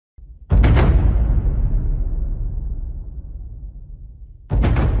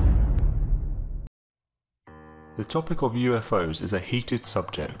The topic of UFOs is a heated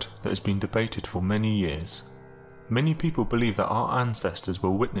subject that has been debated for many years. Many people believe that our ancestors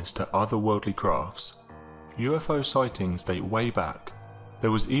were witness to otherworldly crafts. UFO sightings date way back. There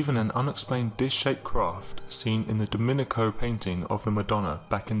was even an unexplained dish-shaped craft seen in the Domenico painting of the Madonna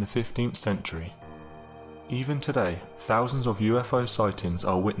back in the 15th century. Even today, thousands of UFO sightings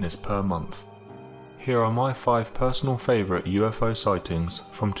are witnessed per month. Here are my 5 personal favourite UFO sightings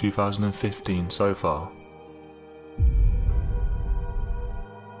from 2015 so far.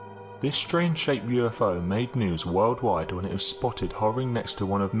 This strange-shaped UFO made news worldwide when it was spotted hovering next to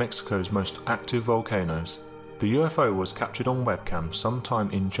one of Mexico's most active volcanoes. The UFO was captured on webcam sometime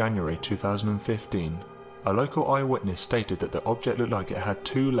in January 2015. A local eyewitness stated that the object looked like it had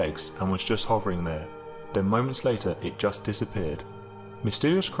 2 legs and was just hovering there. Then moments later it just disappeared.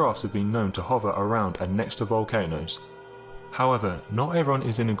 Mysterious crafts have been known to hover around and next to volcanoes. However, not everyone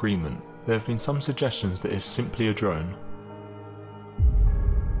is in agreement. There have been some suggestions that it's simply a drone.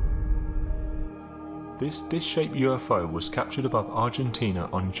 This dish-shaped UFO was captured above Argentina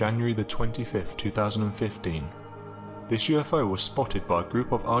on January the 25th, 2015. This UFO was spotted by a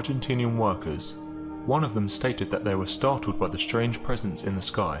group of Argentinian workers. One of them stated that they were startled by the strange presence in the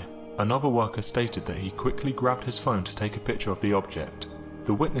sky. Another worker stated that he quickly grabbed his phone to take a picture of the object.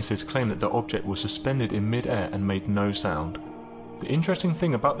 The witnesses claim that the object was suspended in mid-air and made no sound. The interesting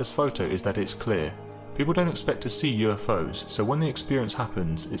thing about this photo is that it's clear. People don't expect to see UFOs, so when the experience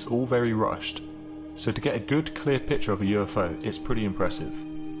happens, it's all very rushed. So to get a good clear picture of a UFO, it's pretty impressive.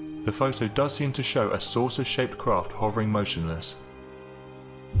 The photo does seem to show a saucer-shaped craft hovering motionless.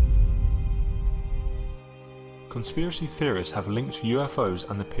 Conspiracy theorists have linked UFOs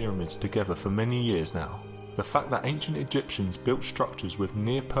and the pyramids together for many years now. The fact that ancient Egyptians built structures with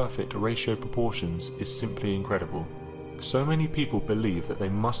near-perfect ratio proportions is simply incredible. So many people believe that they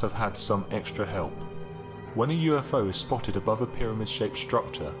must have had some extra help. When a UFO is spotted above a pyramid-shaped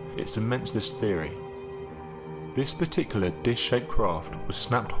structure, it cements this theory. This particular dish-shaped craft was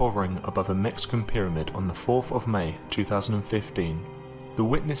snapped hovering above a Mexican pyramid on the 4th of May 2015. The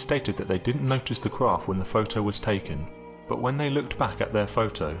witness stated that they didn't notice the craft when the photo was taken, but when they looked back at their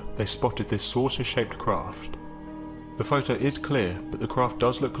photo, they spotted this saucer-shaped craft. The photo is clear, but the craft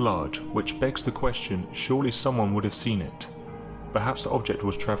does look large, which begs the question, surely someone would have seen it. Perhaps the object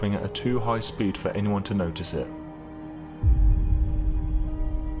was travelling at a too high speed for anyone to notice it.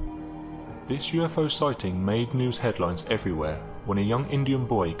 This UFO sighting made news headlines everywhere when a young Indian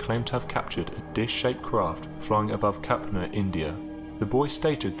boy claimed to have captured a dish-shaped craft flying above Patna, India. The boy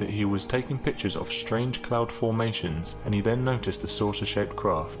stated that he was taking pictures of strange cloud formations and he then noticed the saucer-shaped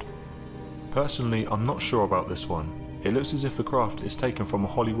craft. Personally, I'm not sure about this one. It looks as if the craft is taken from a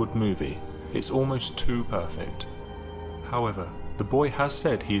Hollywood movie. It's almost too perfect. However, the boy has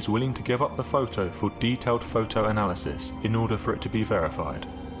said he is willing to give up the photo for detailed photo analysis in order for it to be verified.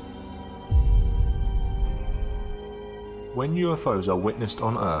 When UFOs are witnessed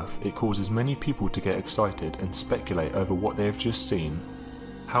on Earth, it causes many people to get excited and speculate over what they have just seen.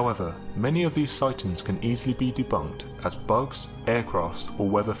 However, many of these sightings can easily be debunked as bugs, aircrafts, or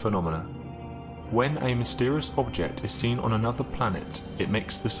weather phenomena. When a mysterious object is seen on another planet, it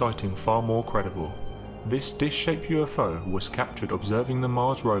makes the sighting far more credible. This dish-shaped UFO was captured observing the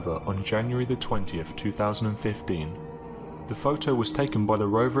Mars rover on January the 20th, 2015. The photo was taken by the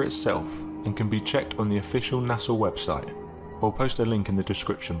rover itself and can be checked on the official NASA website. I'll post a link in the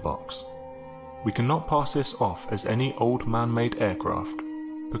description box. We cannot pass this off as any old man-made aircraft,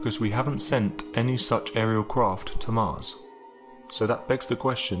 because we haven't sent any such aerial craft to Mars. So that begs the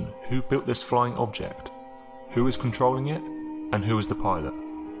question, who built this flying object? Who is controlling it? And who is the pilot?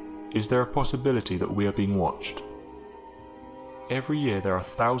 Is there a possibility that we are being watched? Every year there are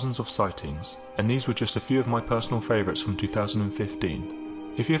thousands of sightings, and these were just a few of my personal favourites from 2015.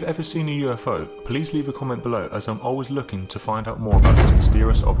 If you have ever seen a UFO, please leave a comment below as I'm always looking to find out more about these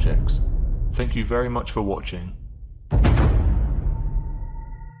mysterious objects. Thank you very much for watching.